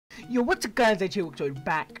Yo, what's up guys, it's Elgato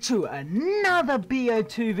back to another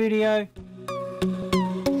BO2 video.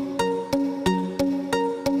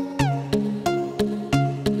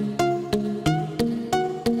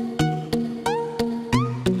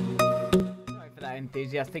 Sorry for that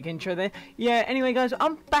enthusiastic intro there. Yeah, anyway guys,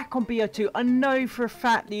 I'm back on BO2. I know for a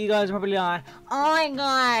fact that you guys are probably like, oh my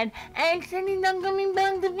god, Anthony's not coming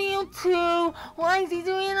back to BO2. Why is he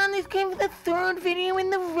doing it on this game for the third video in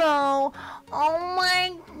the row? Oh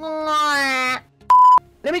my god.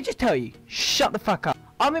 Let me just tell you, shut the fuck up.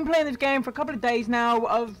 I've been playing this game for a couple of days now.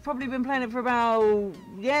 I've probably been playing it for about,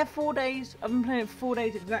 4 days. I've been playing it for 4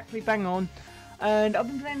 days exactly, bang on. And I've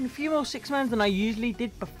been playing a few more 6-mans than I usually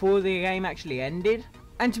did before the game actually ended.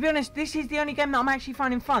 And to be honest, this is the only game that I'm actually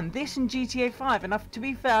finding fun. This and GTA 5. And to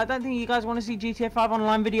be fair, I don't think you guys want to see GTA 5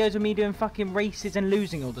 online videos of me doing fucking races and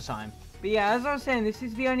losing all the time. But yeah, as I was saying, this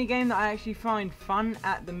is the only game that I actually find fun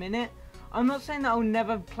at the minute. I'm not saying that I'll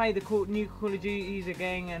never play the new Call of Duties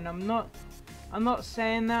again, and I'm not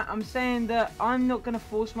saying that. I'm saying that I'm not going to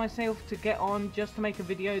force myself to get on just to make a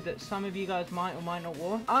video that some of you guys might or might not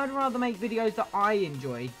want. I'd rather make videos that I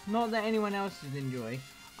enjoy, not that anyone else's enjoy.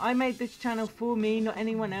 I made this channel for me, not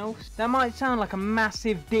anyone else. That might sound like a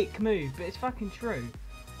massive dick move, but it's fucking true.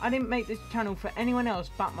 I didn't make this channel for anyone else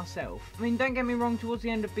but myself. I mean, don't get me wrong, towards the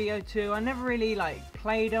end of BO2, I never really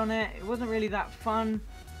played on it. It wasn't really that fun.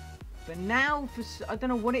 But now, I don't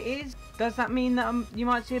know what it is. Does that mean that you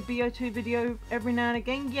might see a BO2 video every now and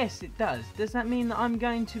again? Yes, it does. Does that mean that I'm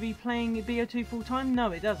going to be playing BO2 full time?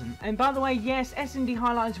 No, it doesn't. And by the way, yes, S&D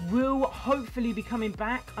highlights will hopefully be coming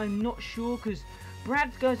back. I'm not sure because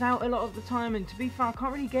Brad goes out a lot of the time, and to be fair, I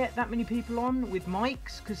can't really get that many people on with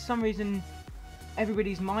mics because for some reason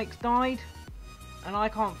everybody's mics died. And I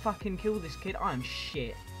can't fucking kill this kid. I'm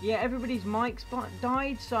shit. Yeah, everybody's mics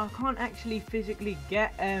died, so I can't actually physically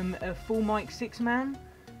get a full mic 6-man.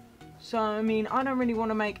 So, I mean, I don't really want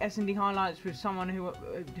to make S&D highlights with someone who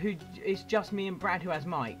is just me and Brad who has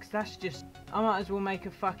mics. That's just, I might as well make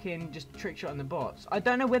a fucking just trick shot on the bots. I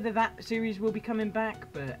don't know whether that series will be coming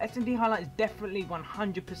back, but S&D highlights definitely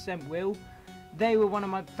 100% will. They were one of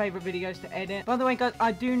my favourite videos to edit. By the way guys,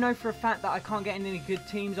 I do know for a fact that I can't get any good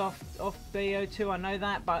teams off BO2, I know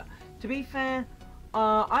that, but to be fair,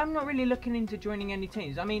 I'm not really looking into joining any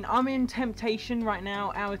teams. I mean, I'm in Temptation right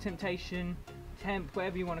now, Our Temptation, Temp,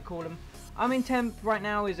 whatever you want to call them. I'm in Temp right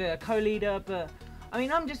now as a co-leader, but I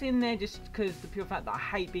mean, I'm just in there just because the pure fact that I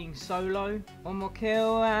hate being solo. One more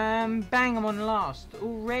kill, bang, I'm on last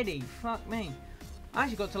already, fuck me. I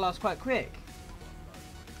actually got to last quite quick.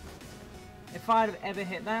 If I'd have ever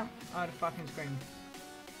hit that, I'd have fucking screamed.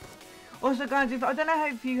 Also guys, I don't know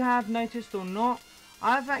if you have noticed or not,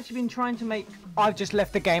 I've actually been trying to make... I've just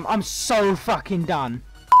left the game. I'm so fucking done.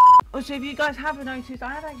 Also, if you guys haven't noticed,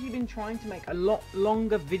 I have actually been trying to make a lot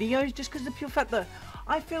longer videos just because of the pure fact that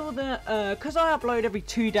I feel that because I upload every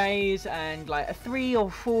 2 days and like a 3 or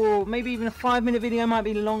 4, maybe even a 5-minute video might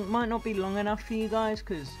not be long enough for you guys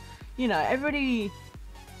because, you know, everybody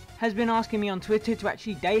has been asking me on Twitter to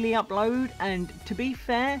actually daily upload, and to be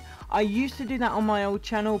fair, I used to do that on my old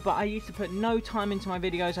channel, but I used to put no time into my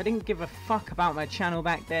videos. I didn't give a fuck about my channel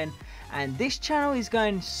back then, and this channel is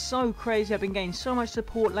going so crazy. I've been getting so much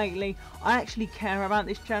support lately. I actually care about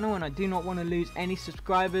this channel and I do not want to lose any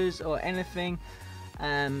subscribers or anything.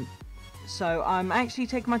 So I'm actually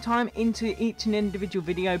taking my time into each and individual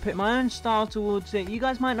video, putting my own style towards it. You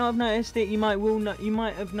guys might not have noticed it, you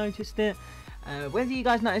might have noticed it. Whether you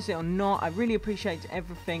guys notice it or not, I really appreciate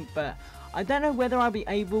everything, but I don't know whether I'll be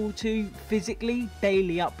able to physically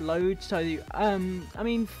daily upload. So I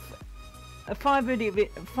mean, a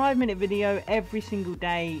 5-minute video every single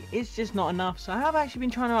day is just not enough. So I have actually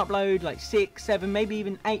been trying to upload like 6, 7, maybe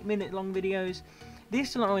even 8-minute long videos.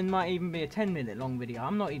 This one might even be a 10-minute long video.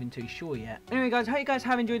 I'm not even too sure yet. Anyway guys, hope you guys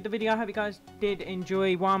have enjoyed the video. I hope you guys did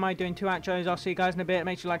enjoy. Why am I doing 2 outros? I'll see you guys in a bit.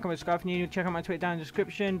 Make sure you like, comment, subscribe if you're new. Check out my Twitter down in the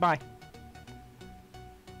description. Bye.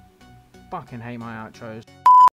 Fucking hate my outros.